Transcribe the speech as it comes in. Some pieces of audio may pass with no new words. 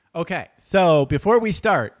Okay, so before we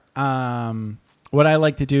start, what I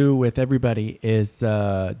like to do with everybody is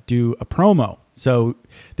do a promo. So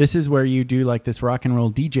this is where you do like this rock and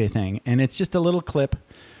roll DJ thing, and it's just a little clip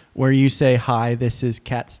where you say, "Hi, this is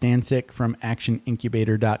Kat Stancic from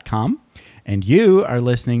actionincubator.com, and you are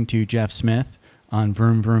listening to Jeff Smith on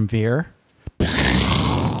Vroom Vroom Veer."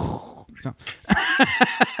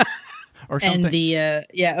 Or something. And the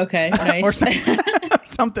okay, nice. or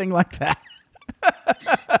something like that.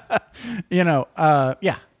 Okay.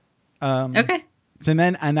 So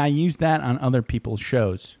then, and I use that on other people's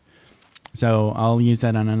shows. So I'll use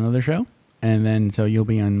that on another show, and then so you'll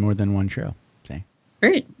be on more than one show. Say,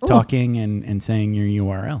 Great. Ooh. Talking and saying your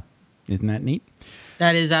URL. Isn't that neat?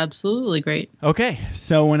 That is absolutely great. Okay,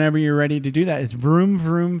 so whenever you're ready to do that, it's Vroom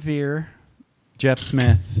Vroom Veer, Jeff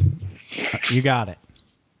Smith. You got it.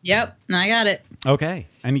 Yep, I got it. Okay,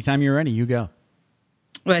 anytime you're ready, you go.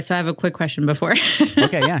 Wait, so I have a quick question before.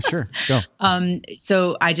 Okay, yeah, sure, go.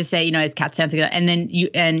 So I just say, it's Kat Stancic, and then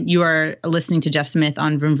you are listening to Jeff Smith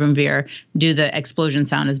on Vroom Vroom Veer. Do the explosion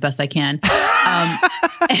sound as best I can.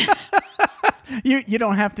 You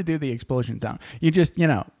don't have to do the explosion sound. You just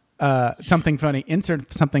something funny.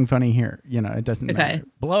 Insert something funny here. It doesn't matter.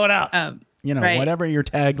 Blow it out. Right. Whatever your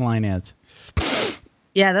tagline is.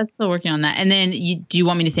 Yeah, that's still working on that. And then, do you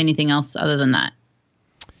want me to say anything else other than that?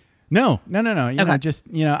 No. Just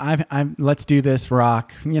let's do this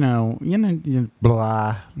rock.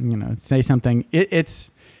 Blah. Say something.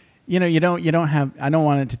 It's you don't have. I don't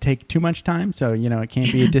want it to take too much time. So it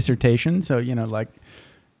can't be a dissertation. So like,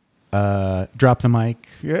 drop the mic.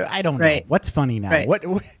 I don't know what's funny now. Right. What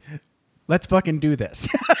let's fucking do this.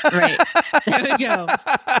 Right. There we go.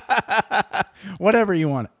 Whatever you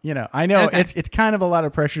want. I know it's kind of a lot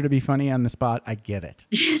of pressure to be funny on the spot. I get it.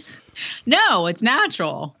 No, it's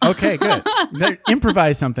natural. Okay, good.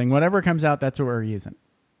 Improvise something. Whatever comes out, that's what we're using.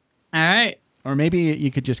 All right. Or maybe you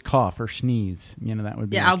could just cough or sneeze. That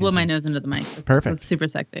would be. Yeah, I'll blow my nose into the mic. Perfect. That's super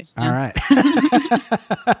sexy. All right.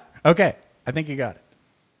 Okay, I think you got it.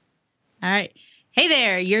 All right. Hey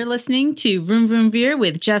there, you're listening to Vroom Vroom Veer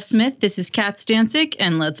with Jeff Smith. This is Kat Stancic,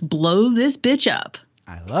 and let's blow this bitch up.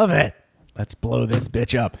 I love it. Let's blow this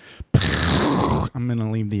bitch up. I'm going to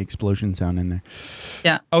leave the explosion sound in there.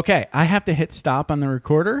 Yeah. Okay, I have to hit stop on the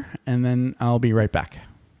recorder, and then I'll be right back.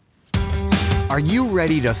 Are you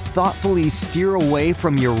ready to thoughtfully steer away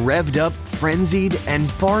from your revved up, frenzied,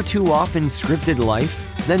 and far too often scripted life?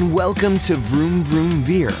 Then welcome to Vroom Vroom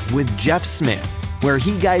Veer with Jeff Smith, where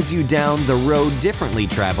he guides you down the road differently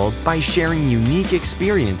traveled by sharing unique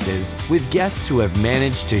experiences with guests who have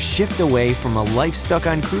managed to shift away from a life stuck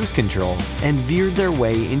on cruise control and veered their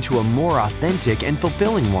way into a more authentic and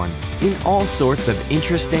fulfilling one in all sorts of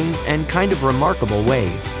interesting and kind of remarkable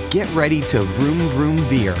ways. Get ready to Vroom Vroom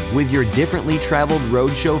Veer with your differently traveled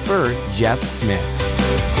road chauffeur, Jeff Smith.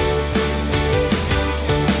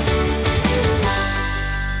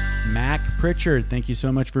 Pritchard, thank you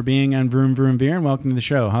so much for being on Vroom Vroom Veer, and welcome to the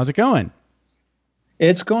show. How's it going?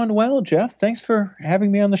 It's going well, Jeff. Thanks for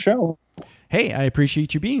having me on the show. Hey, I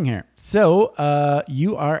appreciate you being here. So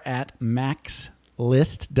you are at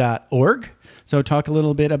maxlist.org. So talk a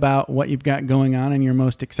little bit about what you've got going on and you're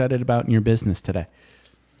most excited about in your business today.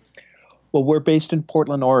 Well, we're based in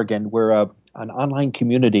Portland, Oregon. We're an online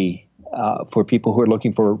community for people who are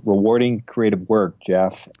looking for rewarding creative work,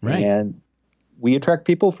 Jeff. Right. And we attract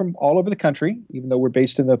people from all over the country, even though we're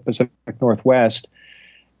based in the Pacific Northwest.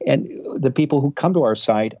 And the people who come to our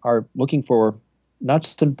site are looking for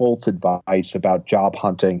nuts and bolts advice about job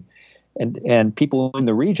hunting. And people in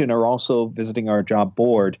the region are also visiting our job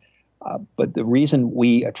board. But the reason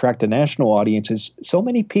we attract a national audience is so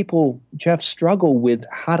many people, Jeff, struggle with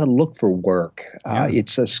how to look for work. Yeah.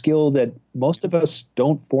 It's a skill that most of us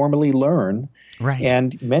don't formally learn. Right.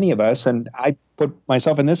 And many of us, and I put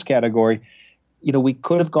myself in this category, we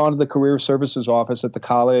could have gone to the career services office at the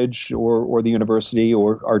college or the university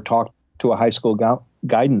or talked to a high school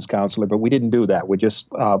guidance counselor, but we didn't do that. We just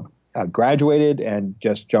graduated and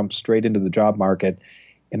just jumped straight into the job market.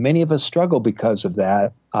 And many of us struggle because of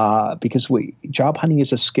that, because job hunting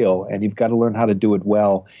is a skill, and you've got to learn how to do it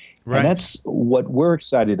well. Right. And that's what we're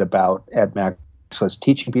excited about at Maxlist,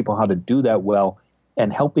 teaching people how to do that well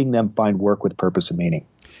and helping them find work with purpose and meaning.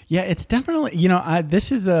 Yeah, it's definitely,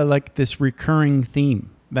 this is like this recurring theme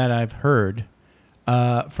that I've heard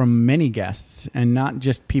from many guests and not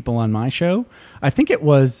just people on my show. I think it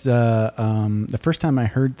was the first time I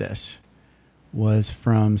heard this was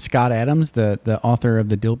from Scott Adams, the author of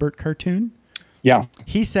the Dilbert cartoon. Yeah.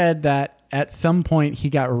 He said that at some point he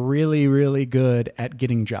got really, really good at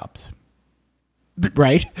getting jobs.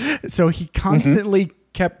 Right? So he constantly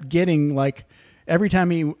kept getting every time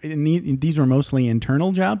these were mostly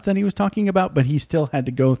internal jobs that he was talking about, but he still had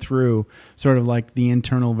to go through sort of like the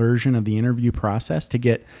internal version of the interview process to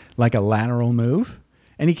get like a lateral move.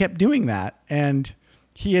 And he kept doing that. And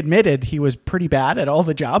he admitted he was pretty bad at all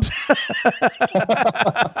the jobs,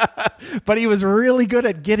 but he was really good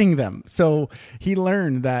at getting them. So he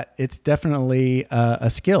learned that it's definitely a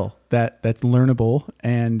skill that's learnable.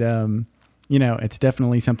 And, it's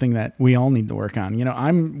definitely something that we all need to work on.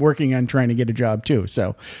 I'm working on trying to get a job too.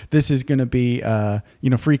 So this is going to be,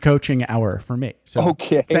 free coaching hour for me. So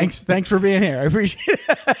okay. Thanks for being here. I appreciate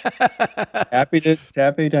it.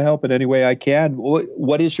 Happy to help in any way I can.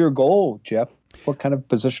 What is your goal, Jeff? What kind of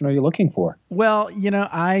position are you looking for? Well,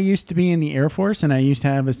 I used to be in the Air Force and I used to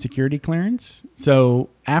have a security clearance. So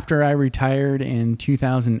after I retired in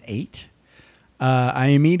 2008, I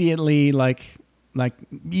immediately like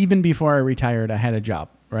even before I retired, I had a job,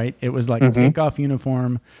 right? It was like take off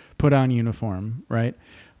uniform, put on uniform, right?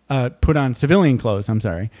 Put on civilian clothes, I'm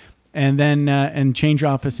sorry. And then, and change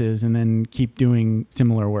offices and then keep doing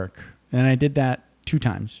similar work. And I did that 2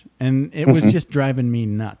 times. And it was just driving me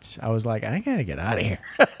nuts. I was like, I got to get out of here.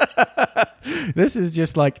 This is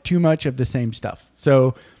just like too much of the same stuff.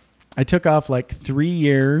 So I took off like 3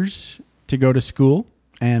 years to go to school.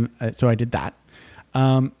 And so I did that.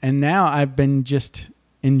 And now I've been just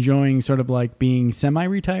enjoying sort of like being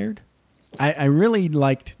semi-retired. I really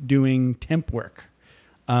liked doing temp work.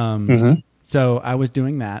 So I was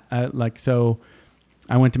doing that. So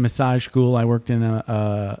I went to massage school. I worked in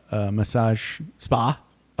a massage spa,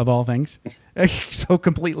 of all things. So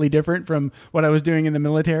completely different from what I was doing in the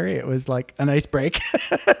military. It was like a nice break.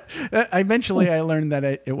 Eventually, I learned that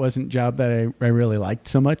it wasn't a job that I really liked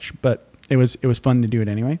so much, but it was fun to do it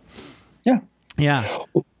anyway. Yeah. Yeah.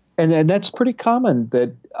 And that's pretty common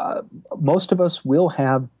that most of us will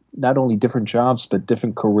have not only different jobs, but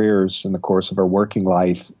different careers in the course of our working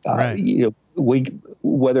life. Right.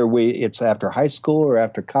 Whether it's after high school or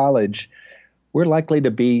after college, we're likely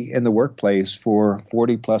to be in the workplace for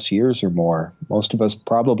 40 plus years or more. Most of us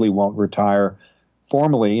probably won't retire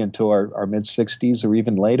formally until our mid 60s or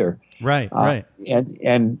even later. Right. Right.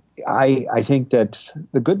 And I think that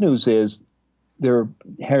the good news is there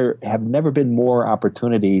have never been more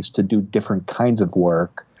opportunities to do different kinds of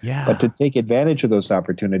work. Yeah. But to take advantage of those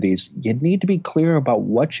opportunities, you need to be clear about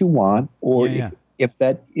what you want, or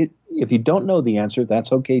if you don't know the answer,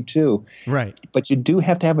 that's okay too. Right. But you do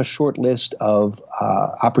have to have a short list of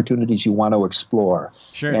opportunities you want to explore.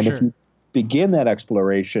 Sure. And if you begin that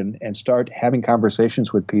exploration and start having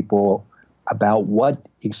conversations with people about what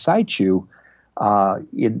excites you,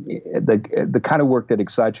 in the kind of work that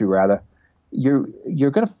excites you, rather,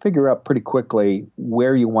 you're going to figure out pretty quickly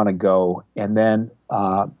where you want to go, and then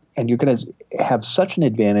and you're going to have such an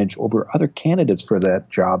advantage over other candidates for that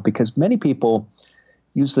job, because many people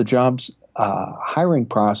use the job's hiring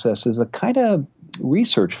process as a kind of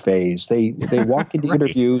research phase. They walk into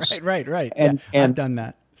interviews. Right. And I've done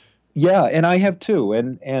that. Yeah, and I have too.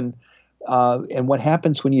 And what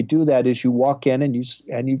happens when you do that is you walk in and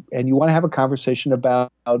you want to have a conversation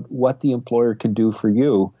about what the employer can do for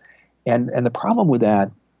you. And the problem with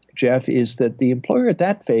that, Jeff, is that the employer at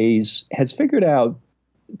that phase has figured out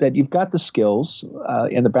that you've got the skills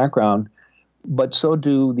in the background, but so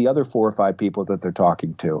do the other 4 or 5 people that they're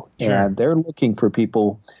talking to. Sure. And they're looking for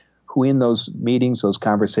people who in those meetings, those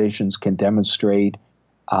conversations, can demonstrate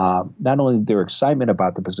not only their excitement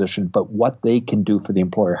about the position, but what they can do for the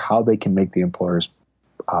employer, how they can make the employer's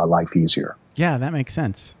life easier. Yeah, that makes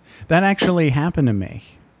sense. That actually happened to me.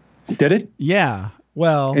 Did it? Yeah.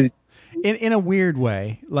 Well, in a weird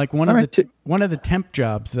way, like one of the temp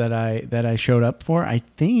jobs that I showed up for, I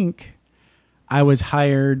think I was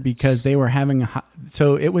hired because they were having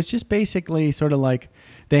so it was just basically sort of like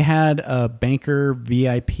they had a banker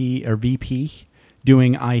VIP or VP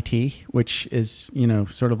doing IT, which is,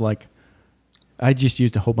 sort of like, I just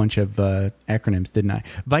used a whole bunch of acronyms, didn't I?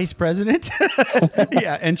 Vice president.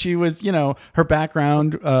 Yeah. And she was, her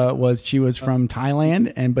background was she was from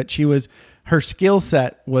Thailand, but her skill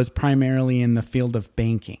set was primarily in the field of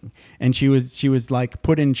banking. And she was like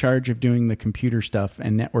put in charge of doing the computer stuff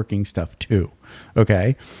and networking stuff too.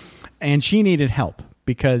 Okay. And she needed help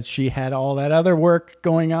because she had all that other work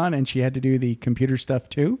going on and she had to do the computer stuff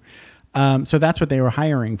too. So that's what they were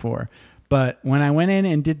hiring for. But when I went in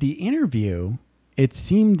and did the interview, it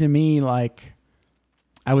seemed to me like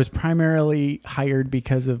I was primarily hired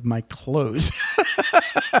because of my clothes.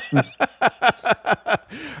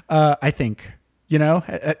 I think,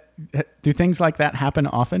 do things like that happen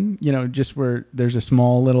often? Just where there's a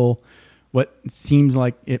small little, what seems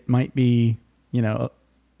like it might be,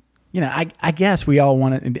 I guess we all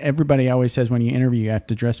want to, everybody always says when you interview, you have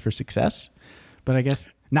to dress for success, but I guess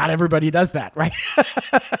not everybody does that, right?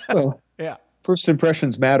 Well, yeah. First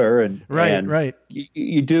impressions matter. And right.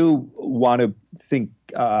 You do want to think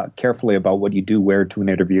carefully about what you do wear to an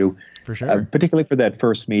interview. For sure. Particularly for that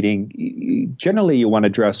first meeting. Generally, you want to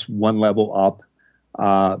dress one level up.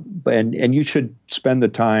 And you should spend the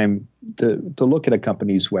time to look at a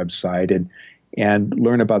company's website and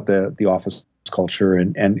learn about the office culture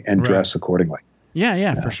and dress accordingly.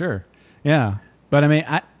 Yeah, for sure. Yeah. But I mean,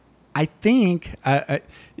 I think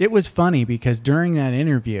it was funny because during that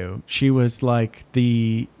interview, she was like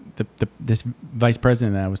this vice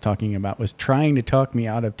president that I was talking about was trying to talk me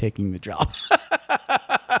out of taking the job.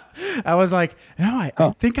 I was like, no, I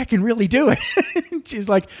think I can really do it. She's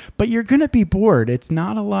like, but you're going to be bored. It's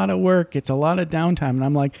not a lot of work. It's a lot of downtime. And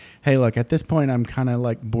I'm like, hey, look, at this point, I'm kind of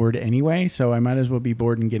like bored anyway. So I might as well be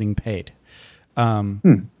bored and getting paid.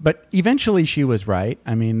 But eventually she was right.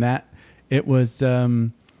 I mean, that it was,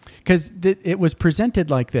 because it was presented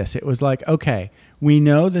like this. It was like, okay, we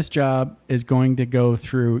know this job is going to go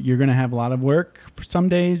through, you're going to have a lot of work for some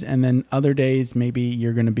days, and then other days, maybe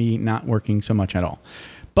you're going to be not working so much at all.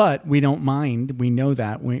 But we don't mind. We know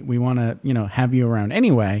that. We want to, have you around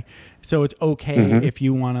anyway. So it's okay if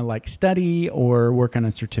you want to like study or work on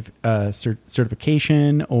a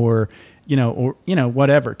certification or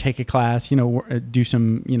whatever, take a class, do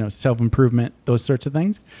some, self-improvement, those sorts of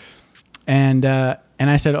things. And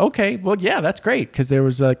I said, okay, well, yeah, that's great. Cause there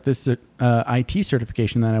was like this IT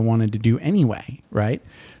certification that I wanted to do anyway. Right.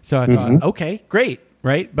 So I thought, okay, great.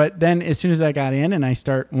 Right. But then as soon as I got in and I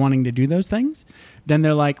start wanting to do those things, then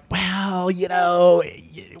they're like, well,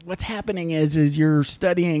 what's happening is you're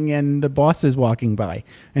studying and the boss is walking by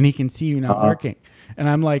and he can see you not working. And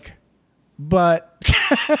I'm like, but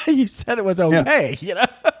you said it was okay,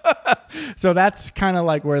 So that's kind of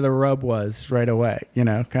like where the rub was right away, kind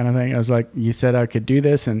of thing. I was like, you said I could do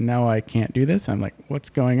this and now I can't do this. I'm like, what's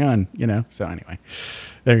going on? So anyway,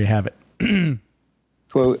 there you have it.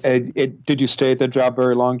 Well, did you stay at that job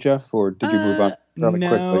very long, Jeff, or did you move on fairly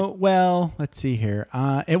quickly? Well, let's see here.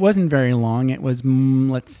 It wasn't very long. It was,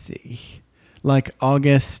 let's see, like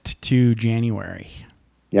August to January.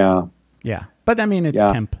 Yeah. Yeah. But I mean, it's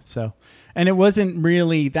temp. So, and it wasn't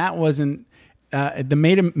really, the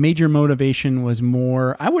major motivation was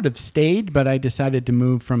more, I would have stayed, but I decided to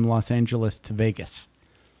move from Los Angeles to Vegas.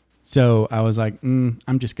 So I was like,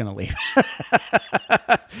 I'm just going to leave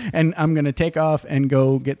and I'm going to take off and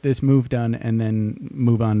go get this move done and then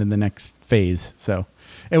move on to the next phase. So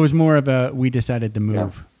it was more of we decided to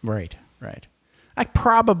move. Yeah. Right. I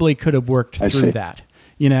probably could have worked through that,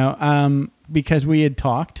 because we had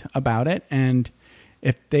talked about it. And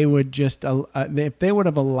if they would if they would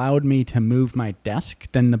have allowed me to move my desk,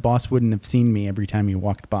 then the boss wouldn't have seen me every time he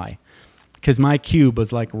walked by because my cube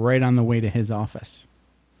was like right on the way to his office.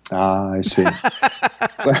 I see.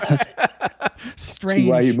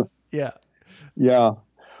 Strange. Yeah.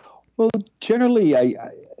 Well, generally,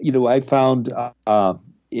 I found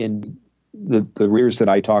in the readers that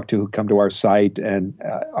I talk to who come to our site and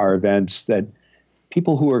our events that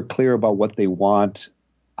people who are clear about what they want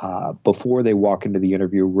before they walk into the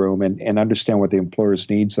interview room and understand what the employer's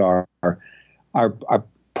needs are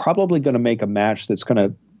probably going to make a match that's going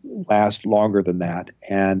to last longer than that.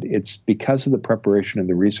 And it's because of the preparation and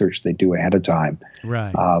the research they do ahead of time.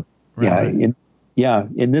 Right. Right.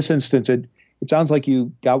 In this instance, it sounds like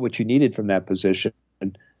you got what you needed from that position.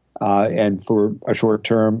 And for a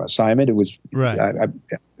short-term assignment, it was right.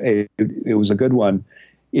 It was a good one.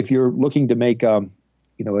 If you're looking to make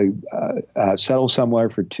settle somewhere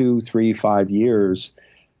for 2, 3, 5 years,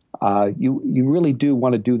 you really do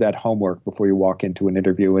want to do that homework before you walk into an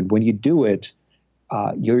interview. And when you do it,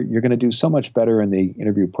 you're going to do so much better in the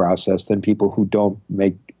interview process than people who don't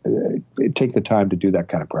take the time to do that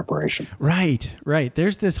kind of preparation. Right.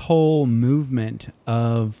 There's this whole movement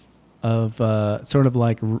of sort of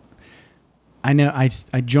like, I know I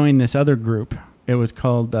joined this other group. It was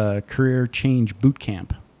called Career Change Boot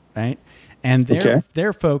Camp, right? And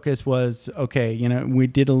their focus was, we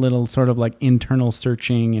did a little sort of like internal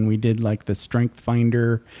searching and we did like the Strength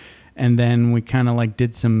Finder. And then we kind of like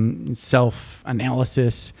did some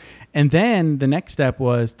self-analysis. And then the next step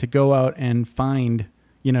was to go out and find,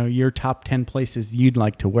 your top 10 places you'd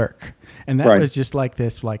like to work. And that was just like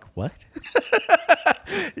this, like, what?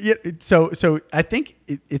 So I think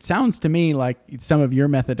it sounds to me like some of your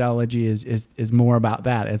methodology is more about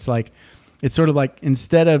that. It's like, it's sort of like,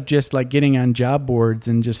 instead of just like getting on job boards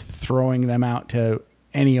and just throwing them out to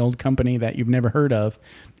any old company that you've never heard of.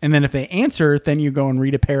 And then if they answer, then you go and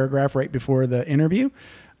read a paragraph right before the interview.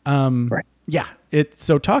 Yeah.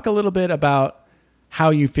 So talk a little bit about how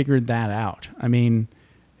you figured that out. I mean,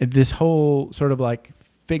 this whole sort of like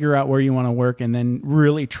figure out where you want to work and then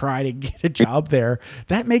really try to get a job there,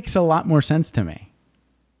 that makes a lot more sense to me.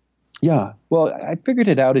 Yeah. Well, I figured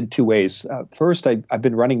it out in two ways. First, I've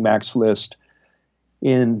been running Max List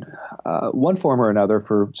in one form or another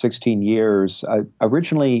for 16 years.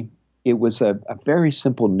 Originally, it was a very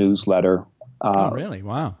simple newsletter. Oh, really?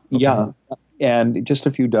 Wow. Okay. Yeah. And just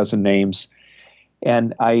a few dozen names.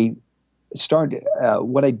 And I started,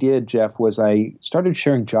 what I did, Jeff, was I started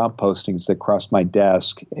sharing job postings that crossed my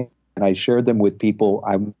desk, and I shared them with people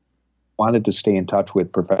I wanted to stay in touch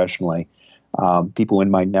with professionally, people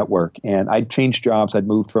in my network. And I'd changed jobs. I'd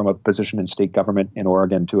moved from a position in state government in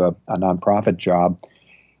Oregon to a nonprofit job.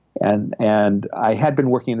 And I had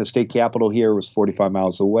been working in the state capitol here. It was 45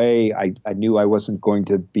 miles away. I knew I wasn't going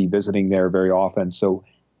to be visiting there very often. So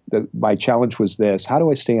my challenge was this: how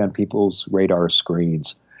do I stay on people's radar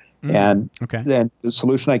screens? And then the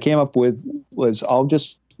solution I came up with was I'll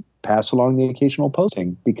just pass along the occasional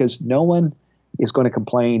posting, because no one is going to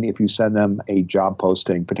complain if you send them a job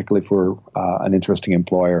posting, particularly for an interesting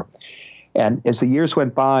employer. And as the years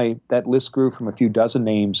went by, that list grew from a few dozen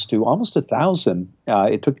names to almost 1,000.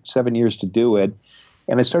 It took 7 years to do it.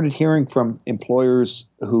 And I started hearing from employers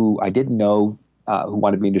who I didn't know, who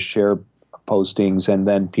wanted me to share postings, and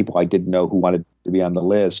then people I didn't know who wanted to be on the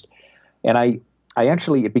list. And I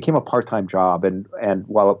actually, it became a part-time job. And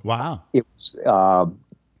while wow, it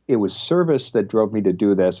was service that drove me to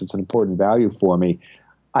do this, it's an important value for me,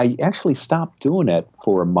 I actually stopped doing it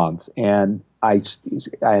for a month. And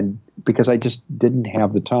because I just didn't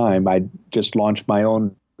have the time, I just launched my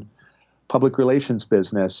own public relations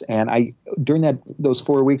business. And during those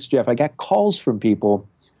 4 weeks, Jeff, I got calls from people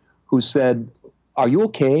who said, "Are you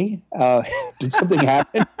okay? Did something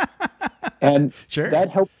happen?" And sure. That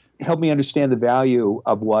helped me understand the value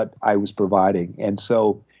of what I was providing. And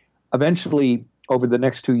so eventually, over the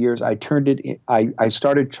next 2 years, I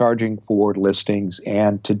started charging for listings.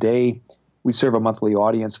 And today we serve a monthly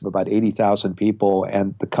audience of about 80,000 people,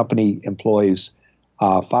 and the company employs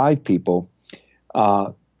 5 people.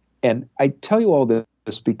 And I tell you all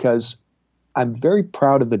this because I'm very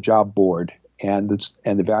proud of the job board and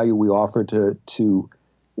the value we offer to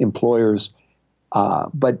employers.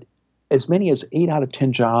 But as many as 8 out of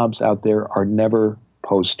 10 jobs out there are never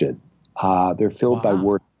posted. They're filled by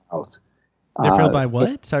word of mouth. They're filled by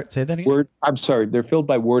what? Sorry, say that again. They're filled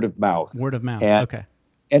by word of mouth. Word of mouth. Okay.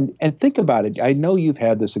 And think about it. I know you've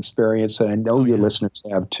had this experience, and I know your listeners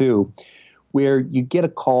have too, where you get a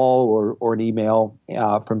call or an email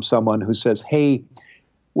from someone who says, "Hey,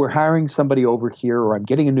 we're hiring somebody over here," or "I'm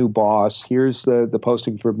getting a new boss. Here's the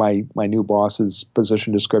posting for my new boss's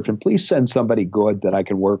position description. Please send somebody good that I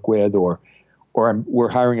can work with," or we're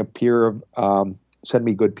hiring a peer of, send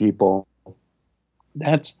me good people.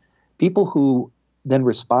 That's people who then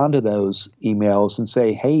respond to those emails and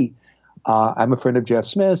say, "Hey, I'm a friend of Jeff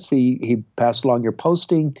Smith's. He passed along your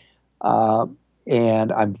posting,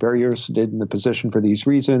 and I'm very interested in the position for these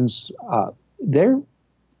reasons."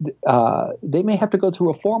 They may have to go through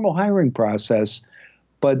a formal hiring process,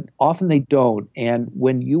 but often they don't. And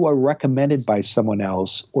when you are recommended by someone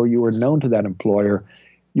else, or you are known to that employer,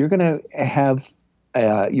 you're going to have,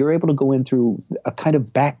 you're able to go in through a kind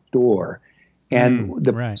of back door. And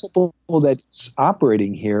the principle that's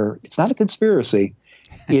operating here, it's not a conspiracy.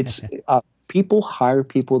 It's people hire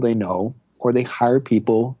people they know, or they hire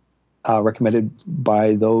people recommended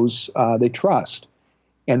by those they trust.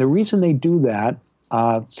 And the reason they do that,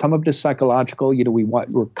 some of it is psychological.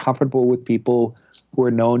 We're comfortable with people who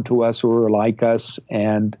are known to us, who are like us,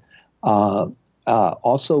 and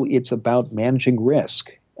also it's about managing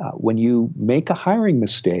risk. When you make a hiring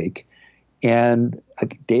mistake, and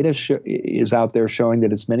data is out there showing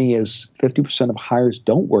that as many as 50% of hires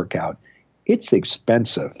don't work out, it's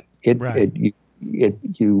expensive.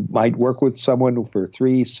 You might work with someone for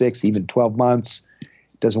 3, 6, even 12 months.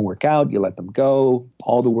 It doesn't work out. You let them go.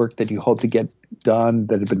 All the work that you hope to get done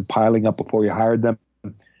that had been piling up before you hired them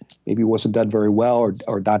maybe wasn't done very well,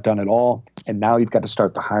 or not done at all. And now you've got to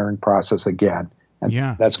start the hiring process again. And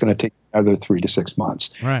that's going to take another 3 to 6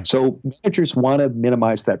 months. Right. So managers want to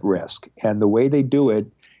minimize that risk. And the way they do it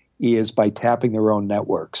is by tapping their own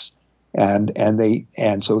networks. And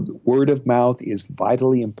so word of mouth is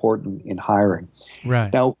vitally important in hiring.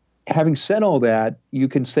 Right. Now, having said all that, you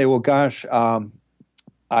can say, well, gosh,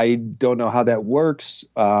 I don't know how that works.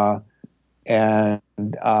 And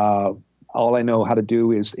all I know how to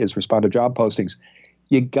do is respond to job postings.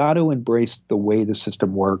 You got to embrace the way the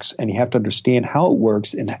system works, and you have to understand how it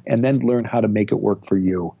works, and then learn how to make it work for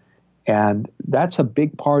you. And that's a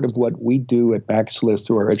big part of what we do at Maxlist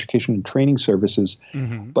through our education and training services.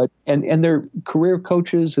 But and they're career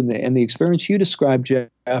coaches and the experience you described, Jeff.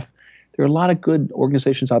 There are a lot of good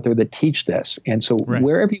organizations out there that teach this. And so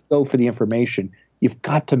wherever you go for the information, you've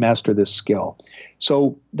got to master this skill.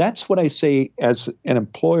 So that's what I say as an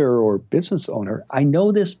employer or business owner. I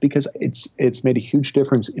know this because it's made a huge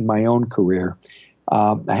difference in my own career.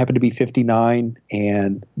 I happen to be 59,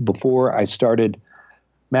 and before I started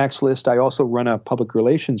Maxlist, I also run a public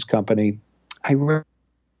relations company. I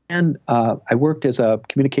worked as a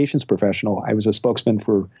communications professional. I was a spokesman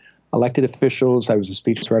for elected officials. I was a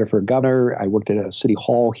speechwriter for a governor. I worked at a city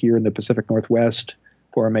hall here in the Pacific Northwest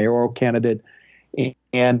for a mayoral candidate.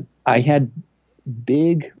 And I had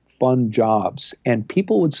big, fun jobs. And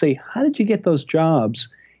people would say, how did you get those jobs?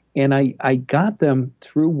 And I got them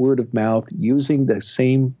through word of mouth using the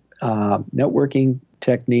same networking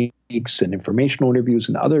techniques and informational interviews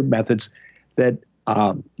and other methods that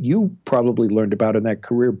you probably learned about in that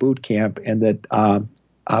career boot camp, and that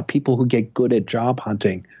people who get good at job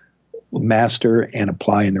hunting master and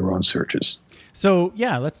apply in their own searches. So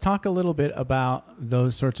yeah, let's talk a little bit about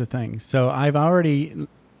those sorts of things. So I've already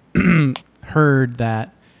heard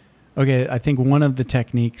that, okay, I think one of the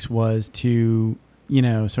techniques was to,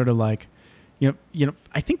 sort of like,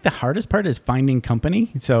 I think the hardest part is finding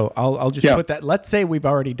company. So I'll just put that. Let's say we've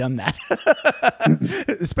already done that,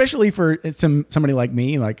 especially for somebody like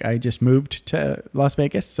me. Like I just moved to Las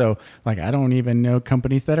Vegas, so like I don't even know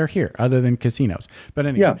companies that are here other than casinos. But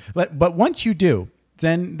anyway, but once you do,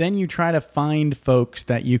 then you try to find folks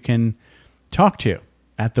that you can talk to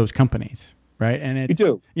at those companies, right? And you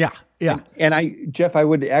do, yeah. And Jeff, I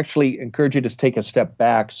would actually encourage you to take a step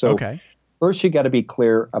back. So. Okay. First, you got to be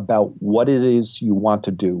clear about what it is you want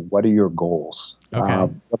to do. What are your goals?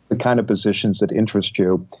 Okay. What the kind of positions that interest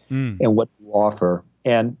you, and what you offer.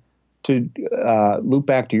 And to loop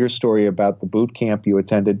back to your story about the boot camp you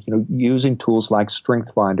attended, using tools like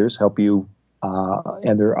Strength Finders help you,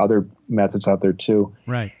 and there are other methods out there too.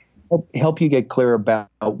 Right. Help you get clear about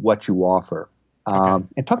what you offer.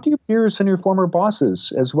 And talk to your peers and your former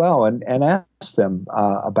bosses as well, and ask them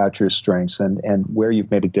about your strengths and where you've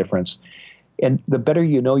made a difference. And the better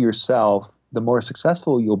you know yourself, the more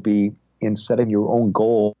successful you'll be in setting your own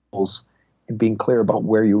goals and being clear about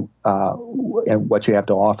where you and what you have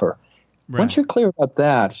to offer. Right. Once you're clear about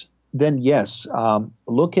that, then yes,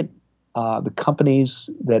 look at the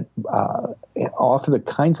companies that offer the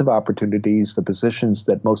kinds of opportunities, the positions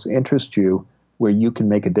that most interest you, where you can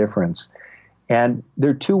make a difference. And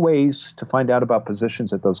there are two ways to find out about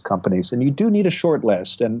positions at those companies. And you do need a short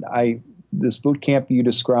list. And this boot camp you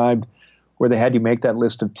described, where they had you make that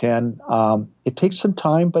list of 10, it takes some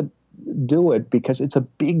time, but do it because it's a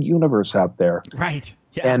big universe out there. Right.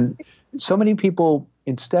 Yeah. And so many people,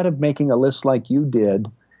 instead of making a list like you did,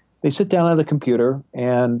 they sit down at a computer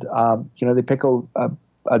and, they pick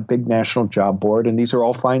a big national job board. And these are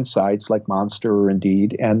all fine sites like Monster or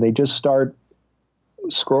Indeed. And they just start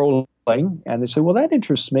scrolling and they say, well, that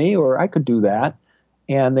interests me, or I could do that.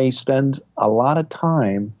 And they spend a lot of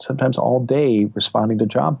time, sometimes all day, responding to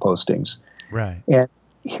job postings. Right. And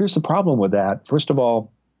here's the problem with that. First of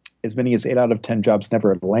all, as many as 8 out of 10 jobs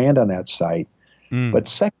never land on that site. But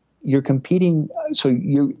second, you're competing. So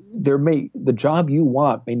the job you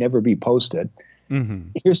want may never be posted.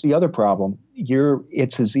 Here's the other problem.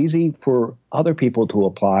 It's as easy for other people to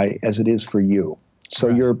apply as it is for you. So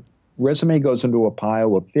your resume goes into a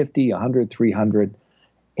pile of 50, 100, 300.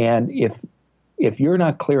 And if you're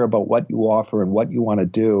not clear about what you offer and what you want to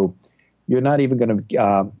do, you're not even going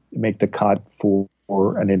to make the cut for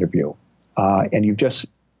an interview. And you've just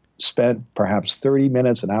spent perhaps 30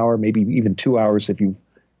 minutes, an hour, maybe even 2 hours if you've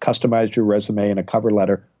customized your resume and a cover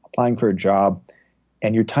letter applying for a job.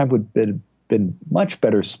 And your time would have been much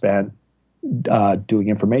better spent doing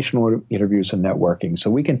informational interviews and networking. So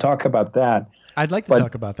we can talk about that. I'd like to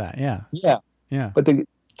talk about that. Yeah. Yeah. But the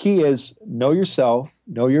key is know yourself,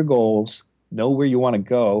 know your goals, know where you want to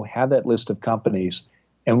go, have that list of companies.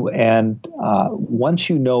 And once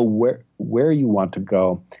you know where you want to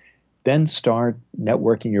go, then start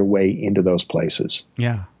networking your way into those places.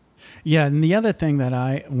 Yeah. Yeah. And the other thing that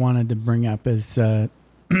I wanted to bring up is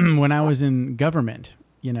when I was in government,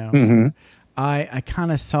 I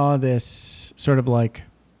kind of saw this sort of like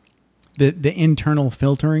the internal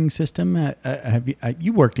filtering system.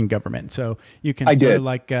 You worked in government, so you can sort of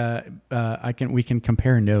like we can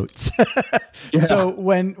compare notes. Yeah. So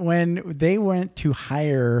when they went to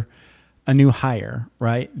hire a new hire,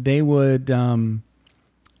 right? They would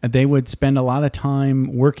spend a lot of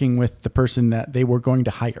time working with the person that they were going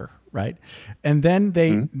to hire, right? And then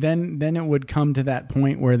then it would come to that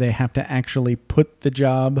point where they have to actually put the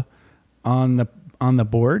job on the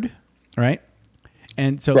board, right?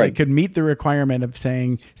 And so they could meet the requirement of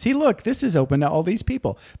saying, see, look, this is open to all these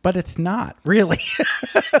people, but it's not really.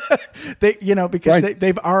 Because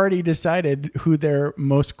they've already decided who their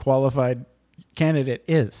most qualified candidate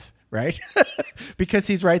is, right? Because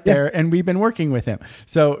he's right there and we've been working with him.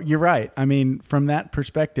 So you're right. I mean, from that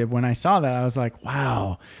perspective, when I saw that, I was like,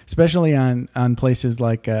 wow, especially on places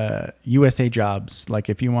like USA Jobs, like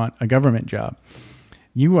if you want a government job.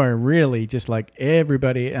 You are really just like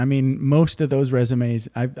everybody. I mean, most of those resumes,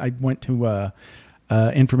 I went to a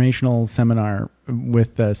informational seminar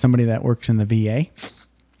with somebody that works in the VA,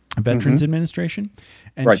 Veterans Administration.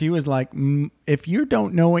 And she was like, if you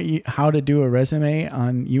don't know how to do a resume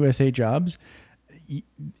on USA Jobs,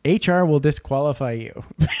 HR will disqualify you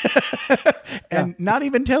and not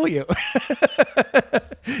even tell you.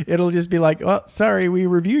 It'll just be like, oh, sorry, we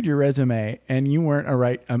reviewed your resume and you weren't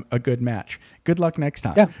a good match. Good luck next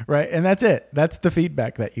time. Yeah. Right. And that's it. That's the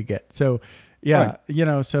feedback that you get. So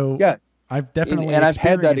I've definitely I've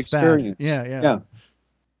had that experience. That. Yeah.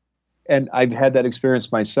 And I've had that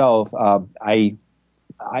experience myself. I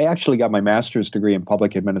actually got my master's degree in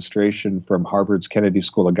public administration from Harvard's Kennedy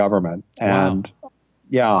School of Government. And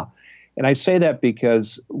and I say that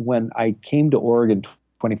because when I came to Oregon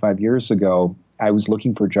 25 years ago, I was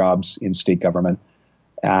looking for jobs in state government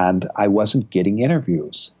and I wasn't getting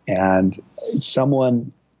interviews. And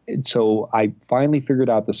so I finally figured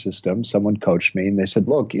out the system. Someone coached me and they said,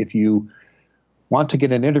 look, if you want to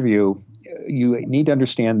get an interview, you need to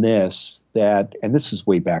understand this, and this is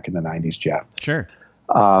way back in the 90s, Jeff. Sure.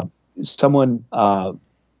 You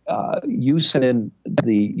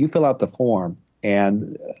fill out the form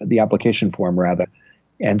and the application form rather,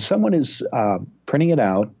 and someone is printing it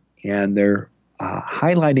out and they're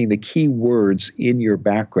highlighting the key words in your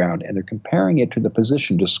background and they're comparing it to the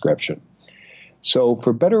position description. So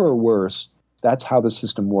for better or worse, that's how the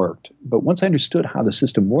system worked. But once I understood how the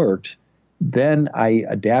system worked, then I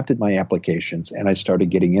adapted my applications and I started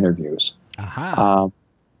getting interviews.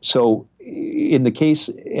 So in the case,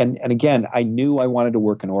 and again, I knew I wanted to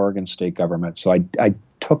work in Oregon state government. So I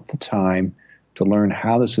took the time to learn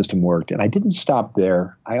how the system worked. And I didn't stop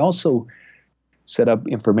there. I also set up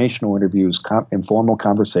informational interviews, informal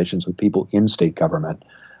conversations with people in state government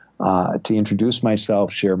to introduce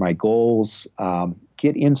myself, share my goals,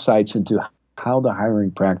 get insights into how the hiring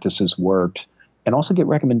practices worked, and also get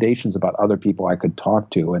recommendations about other people I could talk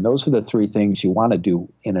to. And those are the three things you want to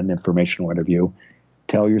do in an informational interview.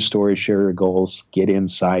 Tell your story, share your goals, get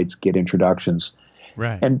insights, get introductions.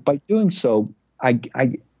 Right. And by doing so, I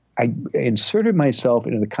inserted myself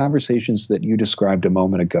into the conversations that you described a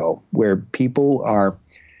moment ago, where people are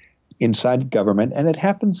inside government, and it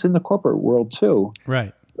happens in the corporate world too.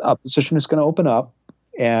 Right. A position is going to open up,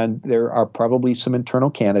 and there are probably some internal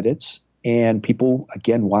candidates, and people,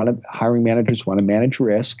 again, hiring managers want to manage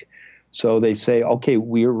risk. So they say, okay,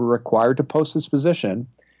 we are required to post this position.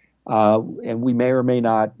 And we may or may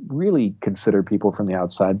not really consider people from the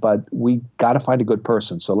outside, but we got to find a good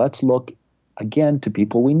person. So let's look again to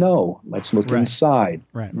people we know. Let's look inside.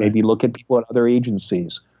 Maybe look at people at other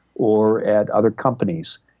agencies or at other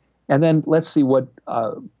companies, and then let's see what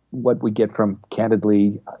we get from,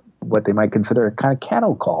 candidly, what they might consider a kind of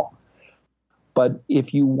cattle call. But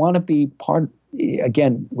if you want to be part,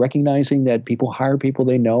 again, recognizing that people hire people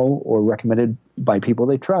they know or recommended by people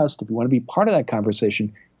they trust, if you want to be part of that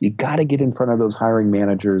conversation, you got to get in front of those hiring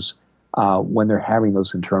managers when they're having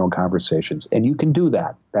those internal conversations. And you can do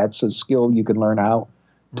that. That's a skill you can learn how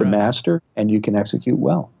to master, and you can execute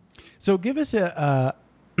well. So give us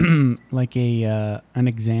an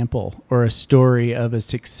example or a story of a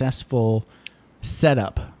successful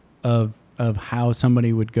setup of how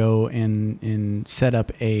somebody would go and set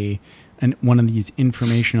up one of these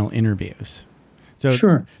informational interviews. So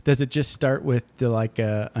sure. Does it just start with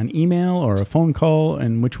an email or a phone call,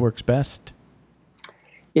 and which works best?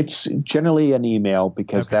 It's generally an email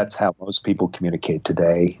because that's how most people communicate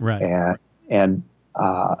today. Right. And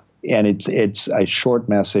it's a short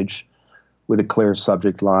message with a clear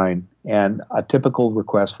subject line. And a typical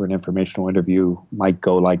request for an informational interview might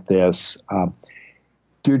go like this.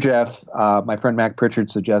 Dear Jeff, my friend Mac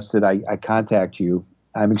Pritchard suggested I contact you.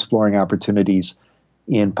 I'm exploring opportunities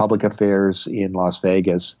in public affairs in Las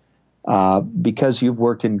Vegas. Because you've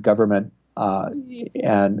worked in government or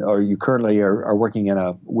you currently are working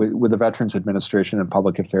with the Veterans Administration in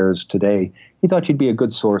public affairs today, he thought you'd be a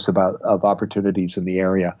good source of opportunities in the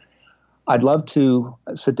area. I'd love to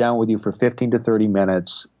sit down with you for 15 to 30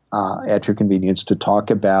 minutes at your convenience to talk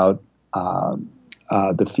about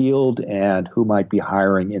the field and who might be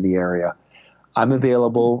hiring in the area. I'm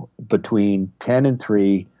available between 10 and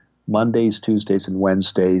 3, Mondays, Tuesdays, and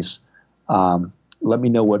Wednesdays. Let me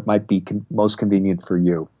know what might be most convenient for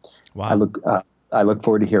you. Wow. I look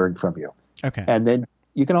forward to hearing from you. Okay. And then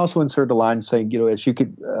you can also insert a line saying, as you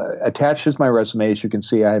could attach as my resume, as you can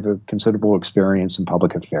see, I have a considerable experience in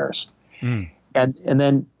public affairs. And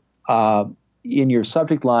then in your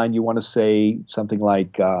subject line, you want to say something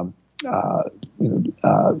like,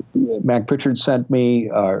 Mac Pritchard sent me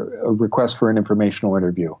a request for an informational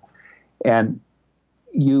interview. And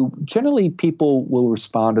people will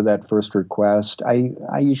respond to that first request.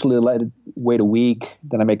 I usually let it wait a week,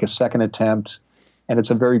 then I make a second attempt, and it's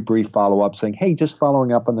a very brief follow-up saying, hey, just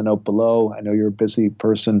following up on the note below. I know you're a busy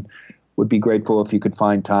person. Would be grateful if you could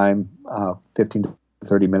find time, 15 to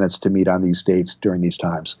 30 minutes to meet on these dates during these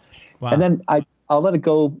times. Wow. And then I'll let it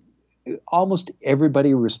go. Almost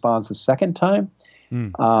everybody responds the second time.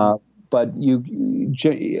 But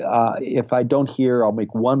if I don't hear, I'll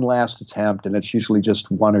make one last attempt, and it's usually just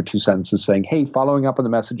 1 or 2 sentences saying, hey, following up on the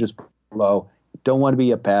messages below, don't want to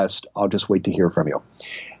be a pest. I'll just wait to hear from you.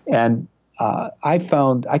 And I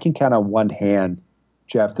found I can count on one hand,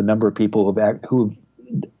 Jeff, the number of people who've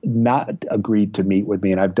not agreed to meet with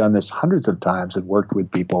me. And I've done this hundreds of times and worked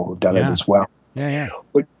with people who've done it as well. Yeah.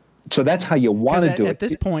 So that's how you want to do it. At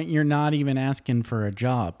this point, you're not even asking for a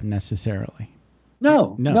job necessarily.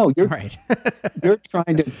 No, you're right. You're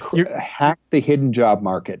trying to hack the hidden job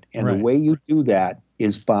market. And the way you do that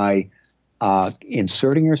is by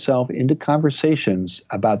inserting yourself into conversations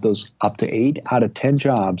about those up to 8 out of 10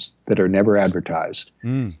 jobs that are never advertised.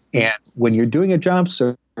 And when you're doing a job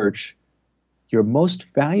search, your most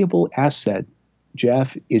valuable asset,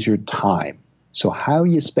 Jeff, is your time. So how are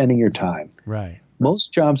you spending your time? Right.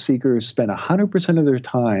 Most job seekers spend 100% of their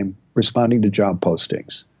time responding to job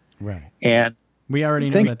postings. Right. And we already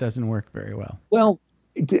know that doesn't work very well. Well,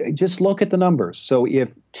 just look at the numbers. So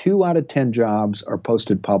if 2 out of 10 jobs are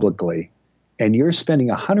posted publicly and you're spending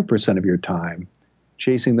 100% of your time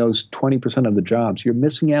chasing those 20% of the jobs, you're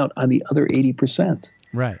missing out on the other 80%.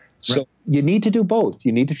 Right. So you need to do both.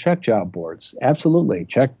 You need to check job boards. Absolutely.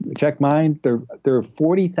 Check mine. There are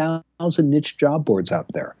 40,000 niche job boards out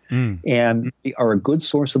there, and they are a good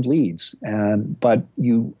source of leads. But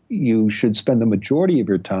you should spend the majority of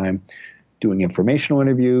your time doing informational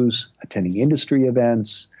interviews, attending industry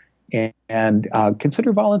events, and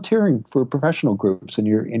consider volunteering for professional groups in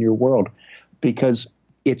your world, because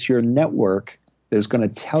it's your network that is going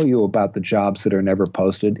to tell you about the jobs that are never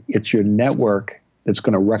posted. It's your network that's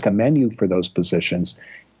going to recommend you for those positions,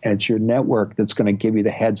 and it's your network that's going to give you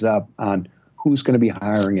the heads up on who's going to be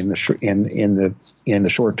hiring in the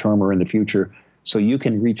short term or in the future, so you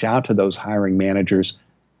can reach out to those hiring managers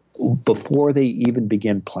before they even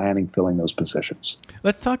begin planning filling those positions.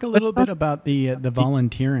 Let's talk a little bit about the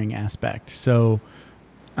volunteering aspect. So,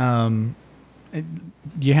 do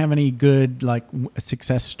you have any good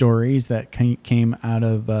success stories that came out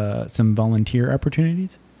of some volunteer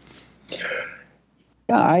opportunities?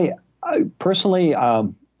 Yeah, I personally,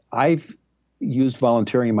 I've used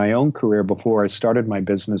volunteering in my own career before I started my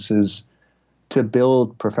businesses to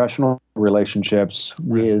build professional relationships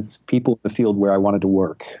with people in the field where I wanted to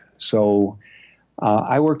work. So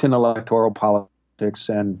I worked in electoral politics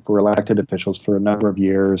and for elected officials for a number of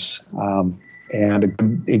years. And a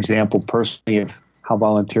good example personally of how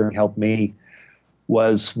volunteering helped me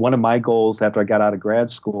was one of my goals after I got out of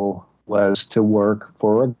grad school was to work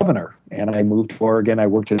for a governor. And I moved to Oregon. I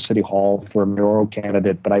worked at City Hall for a mayoral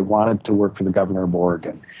candidate, but I wanted to work for the governor of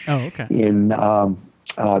Oregon. Oh, okay.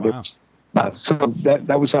 Wow. So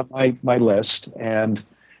that was on my list. And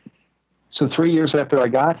so 3 years after I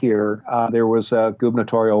got here, there was a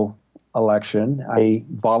gubernatorial election. I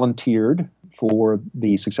volunteered for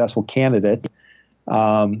the successful candidate.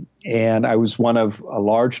 And I was one of a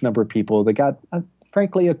large number of people that got,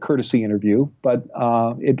 frankly, a courtesy interview, but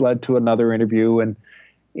it led to another interview,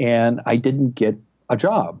 and I didn't get a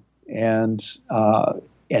job. And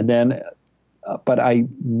then I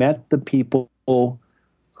met the people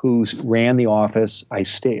who ran the office. I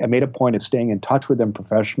made a point of staying in touch with them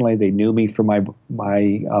professionally. They knew me from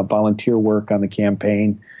my volunteer work on the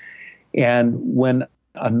campaign. And when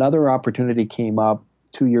another opportunity came up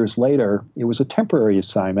 2 years later, it was a temporary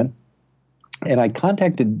assignment. And I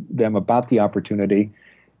contacted them about the opportunity.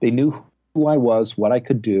 They knew who I was, what I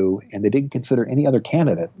could do, and they didn't consider any other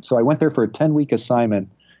candidate. So I went there for a 10-week assignment,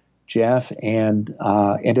 Jeff, and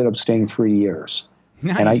ended up staying 3 years.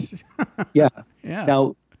 Nice. And yeah.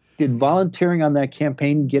 Now, did volunteering on that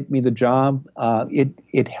campaign get me the job?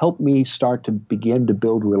 It helped me start to begin to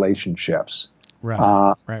build relationships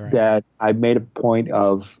Right. that I've made a point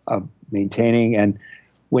of maintaining. And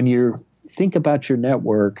when you think about your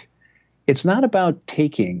network, it's not about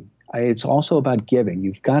taking. It's also about giving.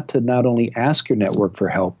 You've got to not only ask your network for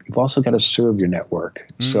help, you've also got to serve your network.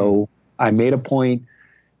 So I made a point,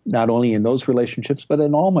 not only in those relationships, but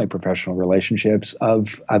in all my professional relationships,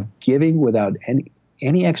 of giving without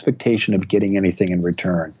any expectation of getting anything in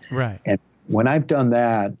return. Right. And when I've done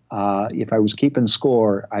that, if I was keeping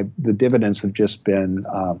score, the dividends have just been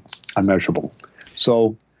unmeasurable.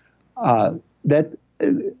 So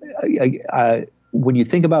when you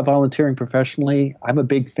think about volunteering professionally, I'm a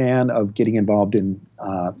big fan of getting involved in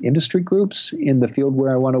industry groups in the field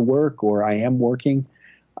where I want to work or I am working.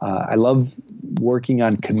 I love working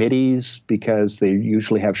on committees because they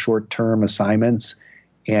usually have short-term assignments,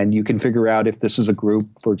 and you can figure out if this is a group,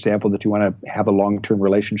 for example, that you want to have a long-term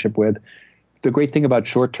relationship with. The great thing about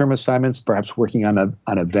short-term assignments, perhaps working on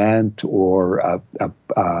an event or a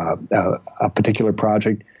particular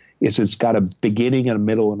project, is it's got a beginning and a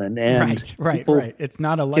middle and an end. Right. It's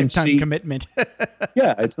not a lifetime commitment.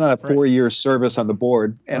 Yeah, it's not a 4-year service on the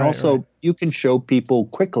board. And you can show people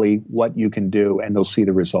quickly what you can do, and they'll see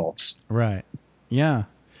the results. Right. Yeah.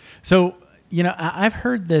 So, I've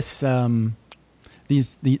heard this, the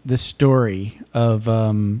story of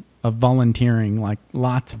volunteering like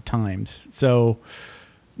lots of times. So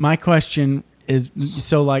my question is,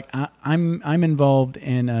 I'm involved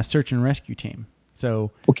in a search and rescue team.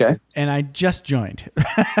 So, okay. And I just joined.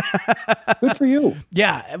 Good for you.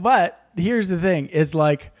 Yeah. But here's the thing is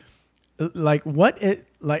I'm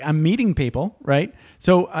meeting people, right?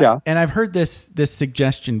 So, and I've heard this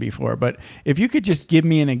suggestion before, but if you could just give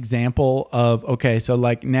me an example of, okay, so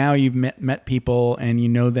like now you've met people and you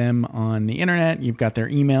know them on the internet, you've got their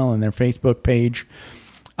email and their Facebook page,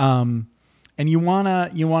 and you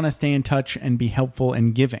wanna stay in touch and be helpful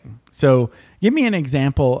and giving. So give me an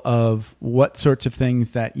example of what sorts of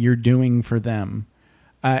things that you're doing for them.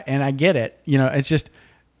 And I get it. It's just,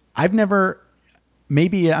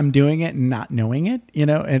 maybe I'm doing it and not knowing it,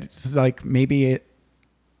 it's like,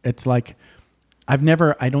 it's like, I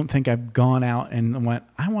don't think I've gone out and went,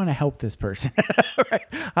 I want to help this person. Right?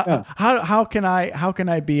 Yeah. How can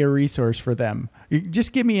I be a resource for them?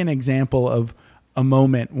 Just give me an example of a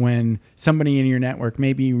moment when somebody in your network,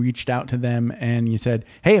 maybe you reached out to them and you said,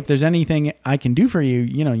 hey, if there's anything I can do for you,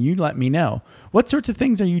 you let me know. What sorts of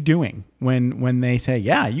things are you doing when they say,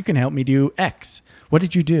 yeah, you can help me do X? What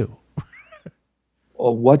did you do?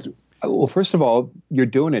 Well, first of all, you're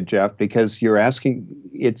doing it, Jeff, because you're asking.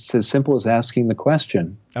 It's as simple as asking the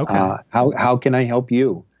question. Okay. How can I help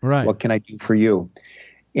you? Right. What can I do for you?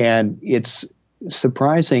 And it's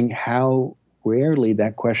surprising how rarely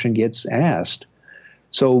that question gets asked.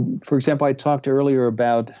 So, for example, I talked earlier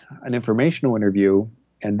about an informational interview,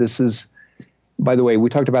 and this is, by the way, we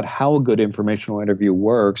talked about how a good informational interview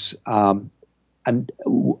works. An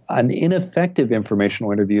ineffective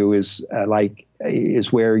informational interview is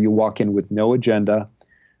where you walk in with no agenda,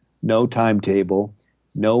 no timetable,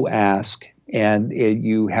 no ask, and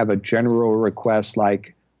you have a general request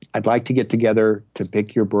like, I'd like to get together to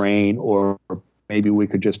pick your brain, or maybe we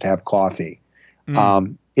could just have coffee.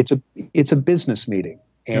 It's a business meeting,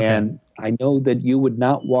 and okay. I know that you would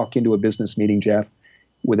not walk into a business meeting, Jeff,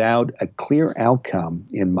 without a clear outcome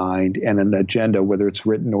in mind and an agenda, whether it's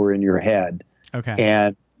written or in your head. Okay.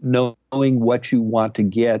 And knowing what you want to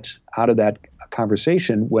get out of that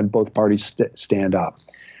conversation when both parties stand up.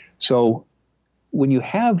 So when you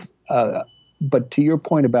have, but to your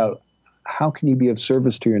point about how can you be of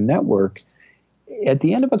service to your network, at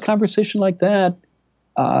the end of a conversation like that,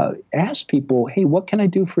 ask people, hey, what can I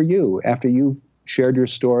do for you? After you've shared your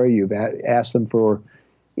story, you've asked them for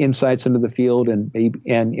insights into the field and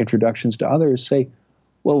introductions to others, say,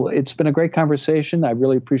 well, it's been a great conversation. I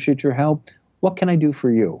really appreciate your help. What can I do for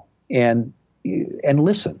you? And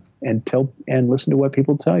listen and listen to what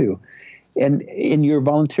people tell you. And in your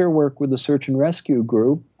volunteer work with the search and rescue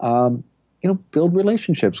group, build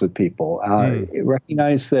relationships with people.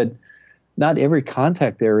 Recognize that not every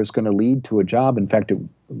contact there is going to lead to a job. In fact,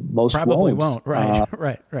 most probably won't.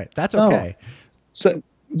 Right, right. That's okay. No. So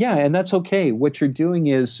yeah, and that's okay. What you're doing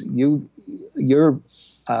is you're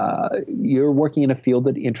working in a field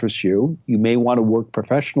that interests you. You may want to work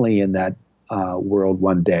professionally in that world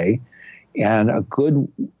one day, and a good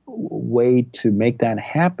way to make that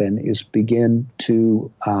happen is begin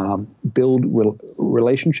to build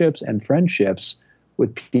relationships and friendships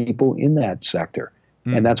with people in that sector,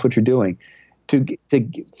 and that's what you're doing.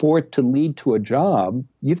 For it to lead to a job,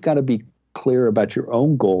 you've got to be clear about your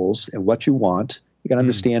own goals and what you want. You got to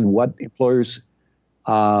understand what employers,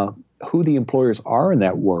 who the employers are in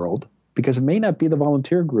that world, because it may not be the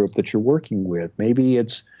volunteer group that you're working with. Maybe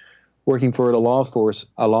it's working for a law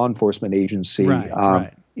enforcement agency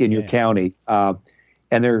in your county. And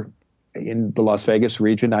they're in the Las Vegas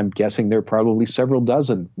region. I'm guessing there are probably several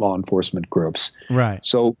dozen law enforcement groups. Right.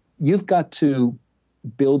 So you've got to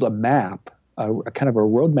build a map, a kind of a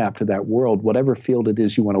roadmap to that world, whatever field it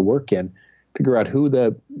is you want to work in. Figure out who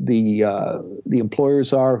the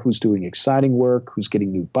employers are, who's doing exciting work, who's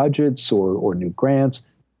getting new budgets or new grants.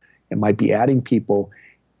 It might be adding people.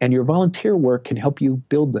 And your volunteer work can help you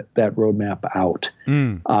build that roadmap out.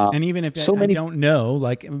 And even if I don't know,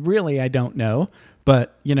 like really I don't know,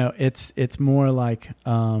 but it's more like,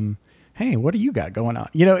 hey, what do you got going on?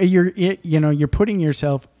 You're putting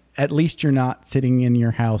yourself, at least you're not sitting in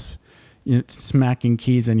your house, smacking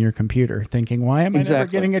keys on your computer thinking, why am I never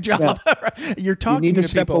getting a job? Yeah. You're talking to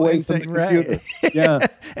people and saying, right. Yeah.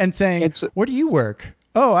 And saying, where do you work?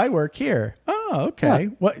 Oh, I work here. Oh, okay.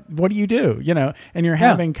 Yeah. What do you do? And you're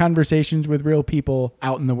having conversations with real people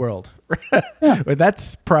out in the world. But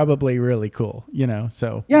that's probably really cool,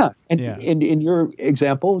 so. Yeah. And in your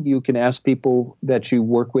example, you can ask people that you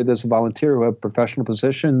work with as a volunteer who have professional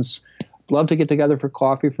positions, love to get together for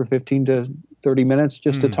coffee for 15 to 30 minutes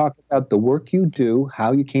just to talk about the work you do,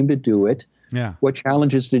 how you came to do it. Yeah. What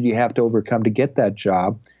challenges did you have to overcome to get that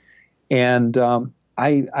job? And,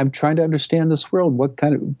 I'm trying to understand this world. What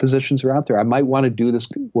kind of positions are out there? I might want to do this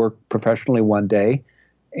work professionally one day.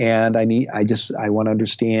 And I want to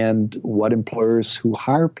understand what employers who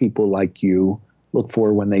hire people like you look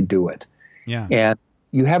for when they do it. Yeah. And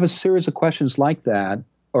you have a series of questions like that,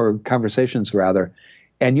 or conversations rather,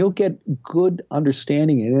 and you'll get good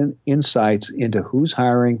understanding and insights into who's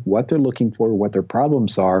hiring, what they're looking for, what their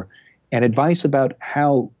problems are, and advice about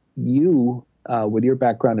how you, with your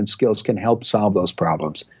background and skills, can help solve those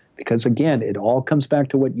problems. Because again, it all comes back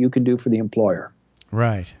to what you can do for the employer.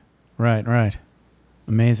 Right.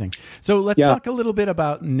 Amazing. So let's talk a little bit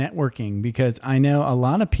about networking, because I know a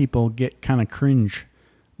lot of people get kind of cringe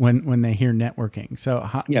when they hear networking. So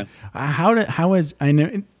how is, I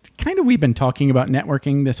know kind of, we've been talking about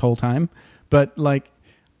networking this whole time, but like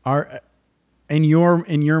in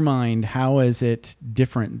your mind, how is it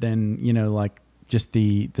different than, like just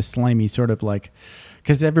the slimy sort of like,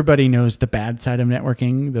 because everybody knows the bad side of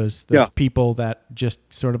networking, those people that just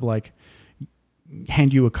sort of like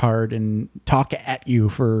hand you a card and talk at you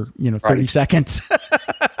for 30 seconds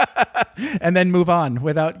and then move on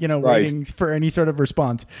without waiting for any sort of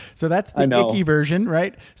response. So that's the icky version,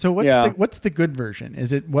 right? So what's the good version?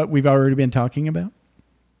 Is it what we've already been talking about?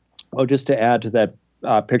 Oh, just to add to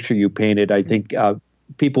that picture you painted, I think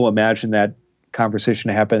people imagine that conversation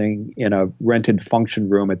happening in a rented function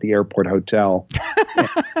room at the airport hotel,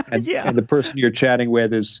 and the person you're chatting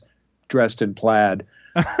with is dressed in plaid.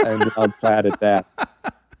 And I'm glad at that.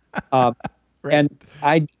 Right.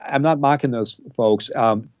 And I'm not mocking those folks.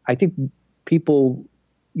 I think people,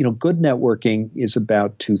 good networking is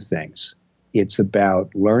about two things. It's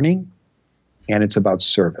about learning and it's about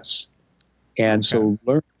service. And so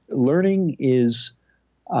learning is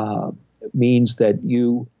means that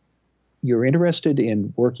you're interested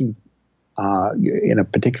in working in a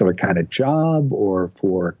particular kind of job or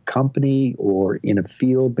for a company or in a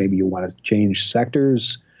field. Maybe you want to change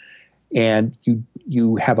sectors, and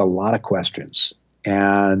you have a lot of questions,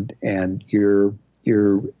 and you're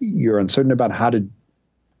uncertain about how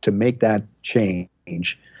to make that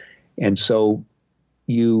change. And so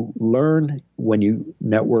you learn when you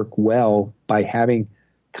network well by having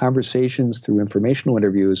conversations through informational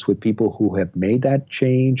interviews with people who have made that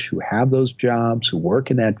change, who have those jobs, who work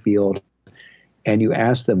in that field. And you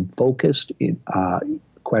ask them focused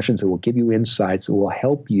questions that will give you insights that will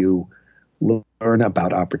help you learn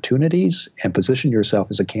about opportunities and position yourself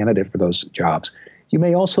as a candidate for those jobs. You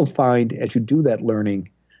may also find, as you do that learning,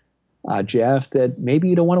 Jeff, that maybe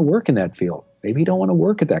you don't want to work in that field. Maybe you don't want to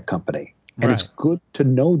work at that company. And it's good to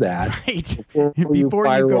know that before you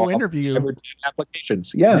go interview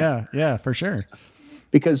applications. Yeah, for sure.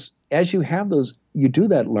 Because as you do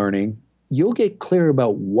that learning, you'll get clear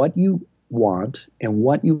about what you want and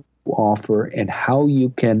what you offer and how you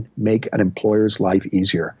can make an employer's life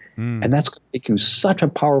easier. And that's going to make you such a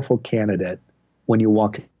powerful candidate when you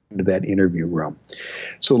walk into that interview room.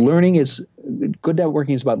 So good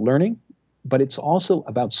networking is about learning, but it's also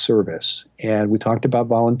about service. And we talked about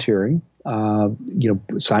volunteering,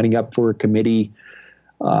 signing up for a committee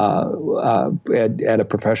at a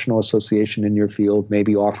professional association in your field,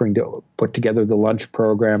 maybe offering to put together the lunch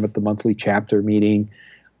program at the monthly chapter meeting.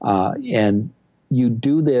 And you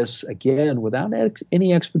do this, again, without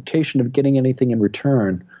any expectation of getting anything in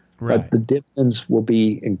return, but the dividends will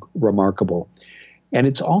be remarkable. And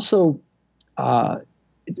it's also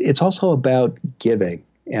about giving.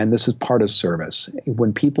 And this is part of service.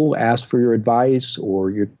 When people ask for your advice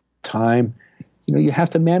or your time, you have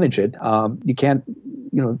to manage it. You can't,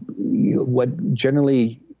 what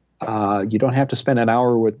generally, you don't have to spend an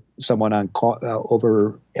hour with someone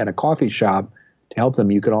over at a coffee shop to help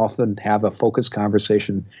them. You can often have a focused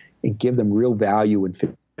conversation and give them real value in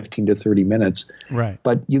 15 to 30 minutes. Right.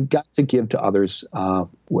 But you've got to give to others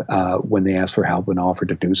when they ask for help and offer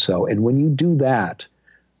to do so. And when you do that,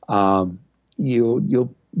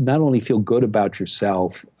 you'll not only feel good about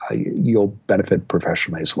yourself, you'll benefit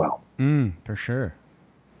professionally as well. For sure.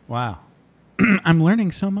 Wow. I'm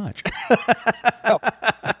learning so much.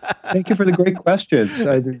 Thank you for the great questions.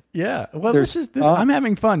 Yeah. Well, this I'm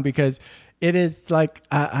having fun because it is like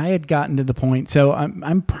I had gotten to the point. So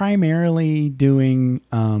I'm primarily doing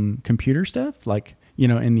computer stuff, like,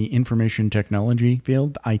 in the information technology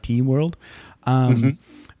field, IT world.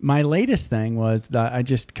 My latest thing was that I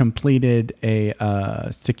just completed a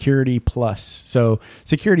Security Plus. So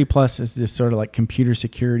Security Plus is this sort of like computer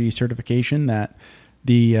security certification that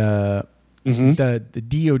the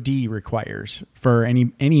DoD requires for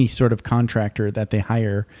any sort of contractor that they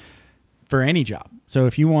hire for any job. So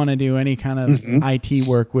if you want to do any kind of IT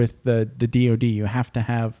work with the DoD, you have to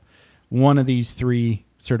have one of these 3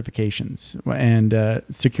 certifications, and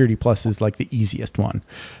Security Plus is like the easiest one.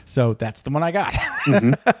 So that's the one I got.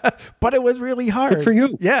 But it was really hard. Good for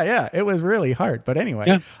you. Yeah, it was really hard. But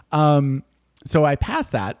anyway, so I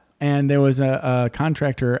passed that, and there was a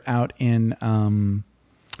contractor out in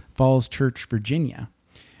Falls Church, Virginia.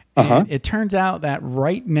 And it turns out that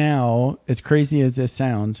right now, as crazy as this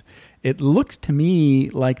sounds, it looks to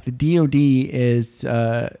me like the DoD is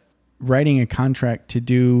writing a contract to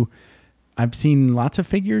do. I've seen lots of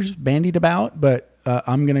figures bandied about, but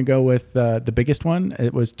I'm going to go with the biggest one.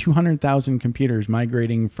 It was 200,000 computers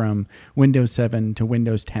migrating from Windows 7 to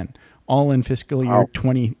Windows 10, all in fiscal year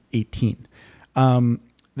 2018.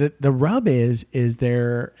 The rub is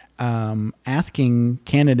they're asking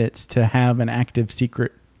candidates to have an active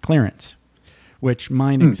secret clearance, which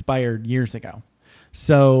mine expired years ago.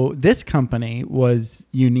 So this company was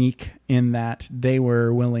unique in that they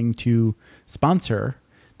were willing to sponsor,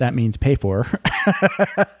 that means pay for,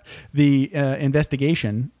 the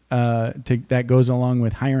investigation that goes along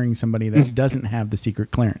with hiring somebody that doesn't have the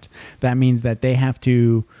secret clearance. That means that they have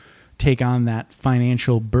to take on that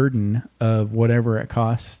financial burden of whatever it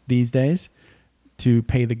costs these days to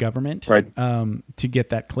pay the government to get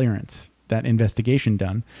that clearance, that investigation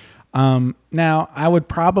done. Now, I would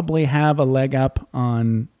probably have a leg up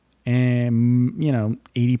on,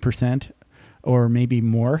 80% or maybe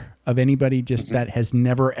more of anybody just that has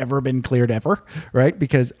never, ever been cleared ever, right?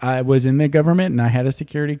 Because I was in the government and I had a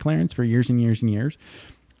security clearance for years and years and years.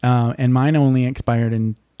 And mine only expired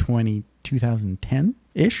in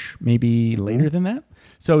 2010-ish, maybe later than that.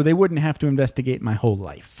 So they wouldn't have to investigate my whole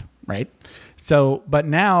life, right? So, but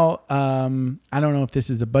now, I don't know if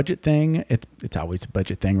this is a budget thing. It's always a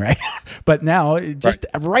budget thing, right? But now, just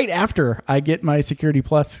right after I get my Security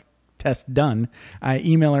Plus test done, I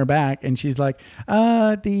email her back and she's like,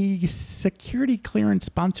 the security clearance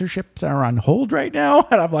sponsorships are on hold right now.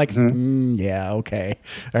 And I'm like, yeah, okay.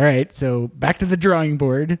 All right. So back to the drawing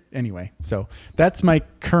board. Anyway, so that's my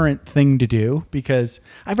current thing to do because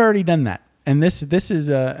I've already done that. And this is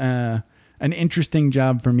an interesting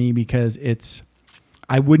job for me because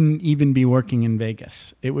I wouldn't even be working in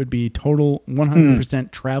Vegas. It would be total 100%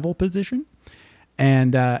 travel position.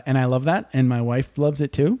 And I love that. And my wife loves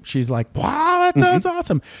it too. She's like, wow, that sounds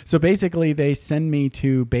awesome. So basically they send me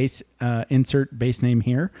to insert base name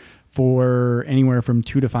here for anywhere from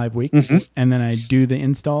 2 to 5 weeks. And then I do the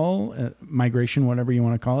install, migration, whatever you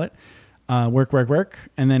want to call it, work.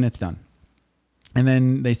 And then it's done. And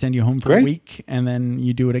then they send you home for a week and then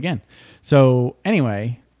you do it again. So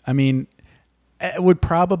anyway, I mean,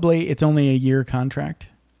 it's only a year contract.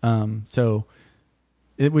 So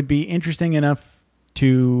it would be interesting enough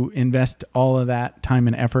to invest all of that time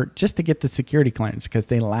and effort just to get the security clearance because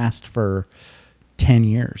they last for 10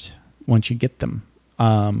 years once you get them.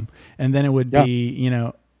 And then it would be,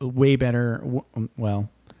 way better. Well,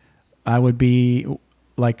 I would be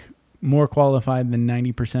like more qualified than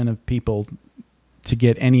 90% of people to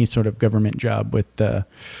get any sort of government job with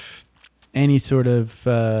any sort of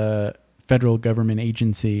federal government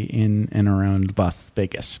agency in and around Las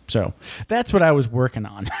Vegas. So that's what I was working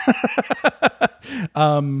on.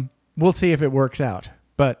 We'll see if it works out.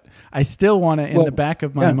 but I still want to, in the back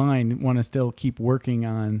of my mind, want to still keep working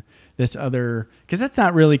on this other, because that's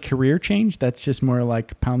not really career change. That's just more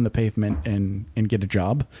like pound the pavement and get a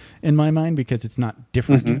job in my mind, because it's not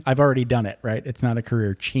different. Mm-hmm. I've already done it, right? It's not a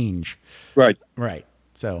career change. Right. Right.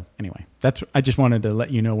 So anyway, I just wanted to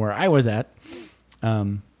let you know where I was at.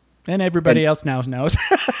 And everybody else now knows.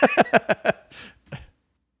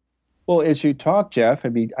 Well, as you talk, Jeff, I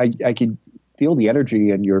mean, I can feel the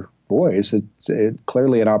energy in your voice. It's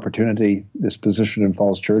clearly an opportunity, this position in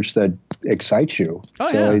Falls Church, that excites you. Oh,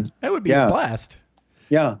 so yeah. That would be a blast.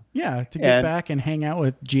 Yeah. Yeah. To get back and hang out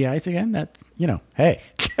with GIs again, that, hey,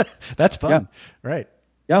 that's fun. Yeah. Right.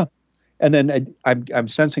 Yeah. And then I'm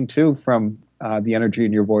sensing, too, from the energy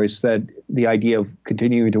in your voice, that the idea of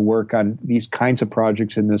continuing to work on these kinds of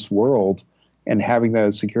projects in this world and having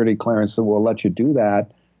the security clearance that will let you do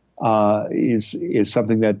that is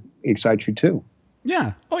something that excites you too.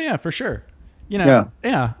 Yeah. Oh yeah, for sure. Yeah.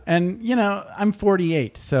 And I'm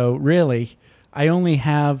 48, so really I only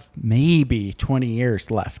have maybe 20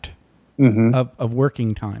 years left of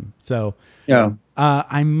working time. So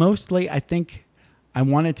I think I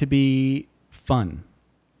want it to be fun.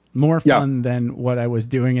 More fun than what I was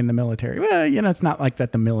doing in the military. Well, it's not like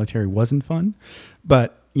that the military wasn't fun,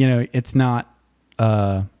 but it's not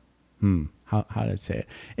how did I say it?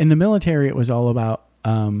 In the military, it was all about,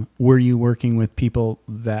 were you working with people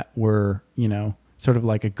that were, sort of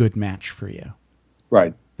like a good match for you?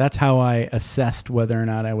 Right. That's how I assessed whether or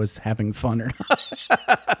not I was having fun or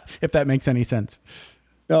not, if that makes any sense.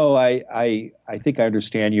 No, I think I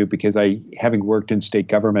understand you, because having worked in state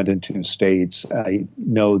government in 2 states, I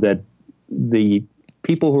know that the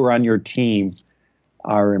people who are on your team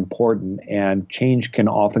are important, and change can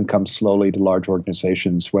often come slowly to large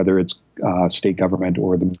organizations, whether it's state government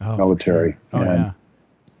or the military. Sure. And,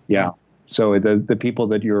 yeah. So the people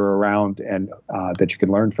that you're around and that you can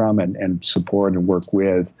learn from and support and work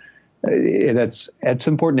with, it's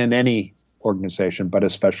important in any organization, but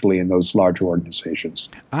especially in those larger organizations.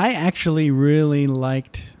 I actually really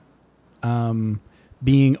liked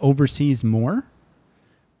being overseas more,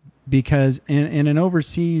 because in an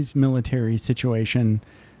overseas military situation,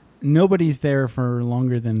 nobody's there for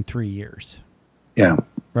longer than 3 years. Yeah.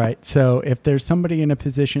 Right. So if there's somebody in a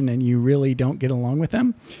position and you really don't get along with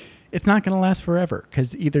them, it's not going to last forever,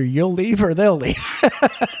 because either you'll leave or they'll leave.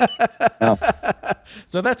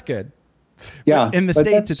 So that's good. Yeah. In the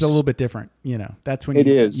States, it's a little bit different. That's when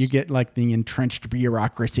you get like the entrenched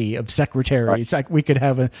bureaucracy of secretaries. Right. Like, we could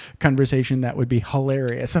have a conversation that would be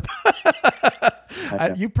hilarious.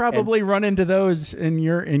 You probably run into those in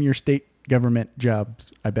your state government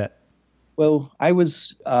jobs, I bet. Well, I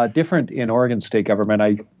was different in Oregon state government.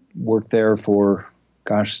 I worked there for,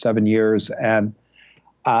 7 years. And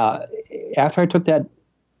after I took that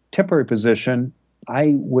temporary position,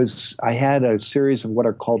 I had a series of what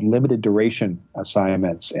are called limited duration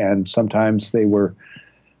assignments. And sometimes they were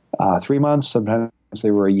 3 months, sometimes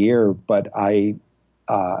they were a year. But I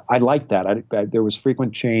liked that. There was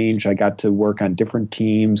frequent change. I got to work on different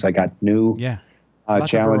teams. I got new Lots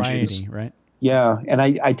challenges. Of variety, right? Yeah, and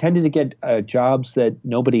I tended to get jobs that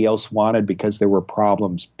nobody else wanted because there were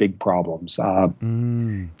problems, big problems.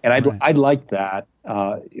 And I liked that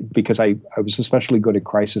because I was especially good at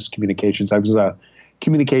crisis communications. I was a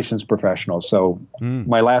communications professional. So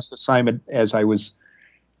my last assignment as I was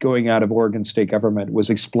going out of Oregon state government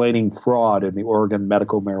was explaining fraud in the Oregon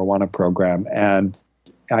medical marijuana program. And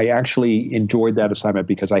I actually enjoyed that assignment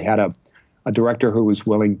because I had a director who was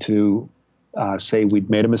willing to say we'd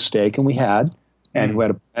made a mistake, and we had, and we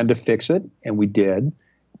had a plan to fix it, and we did.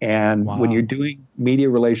 And when you're doing media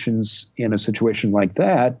relations in a situation like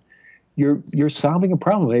that, you're solving a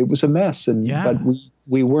problem. It was a mess, but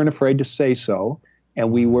we weren't afraid to say so,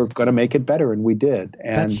 and we were going to make it better, and we did.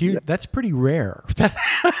 And that's huge. That's pretty rare.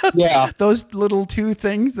 Yeah, those little 2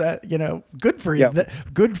 things that good for you,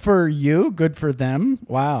 good for you, good for them.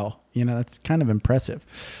 Wow, that's kind of impressive.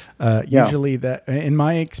 Usually, that in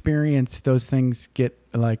my experience, those things get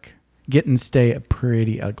and stay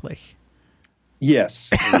pretty ugly.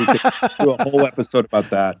 Yes, we could do a whole episode about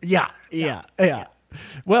that. Yeah.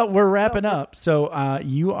 Well, we're wrapping up. So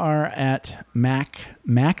you are at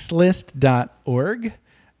maxlist.org.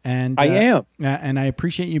 And I am. And I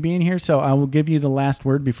appreciate you being here. So I will give you the last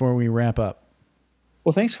word before we wrap up.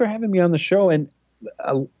 Well, thanks for having me on the show. And,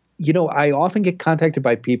 I often get contacted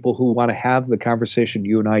by people who want to have the conversation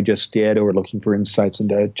you and I just did, or looking for insights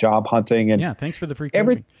into job hunting. And thanks for the free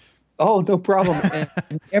coaching. Oh, no problem. And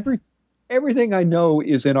everything I know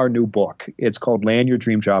is in our new book. It's called Land Your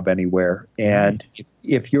Dream Job Anywhere. And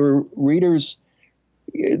if your readers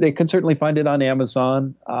they can certainly find it on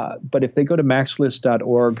Amazon. But if they go to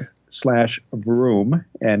maxlist.org/vroom,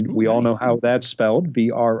 and we all know how that's spelled,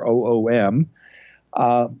 VROOM,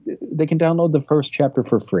 they can download the first chapter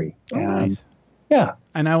for free. Nice. Yeah.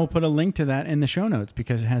 And I will put a link to that in the show notes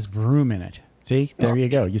because it has Vroom in it. See, there you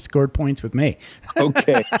go. You scored points with me.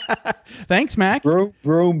 Okay. Thanks, Mac. Vroom,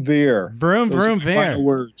 vroom, veer. Vroom, Those vroom, are veer. final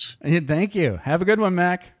words. Thank you. Have a good one,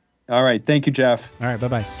 Mac. All right. Thank you, Jeff. All right.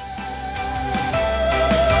 Bye-bye.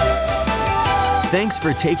 Thanks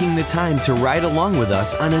for taking the time to ride along with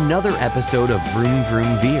us on another episode of Vroom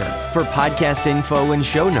Vroom Veer. For podcast info and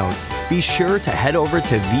show notes, be sure to head over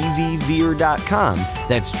to vvveer.com.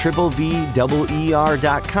 That's VVER.com.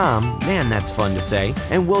 Man, that's fun to say.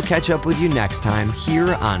 And we'll catch up with you next time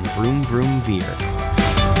here on Vroom Vroom Veer.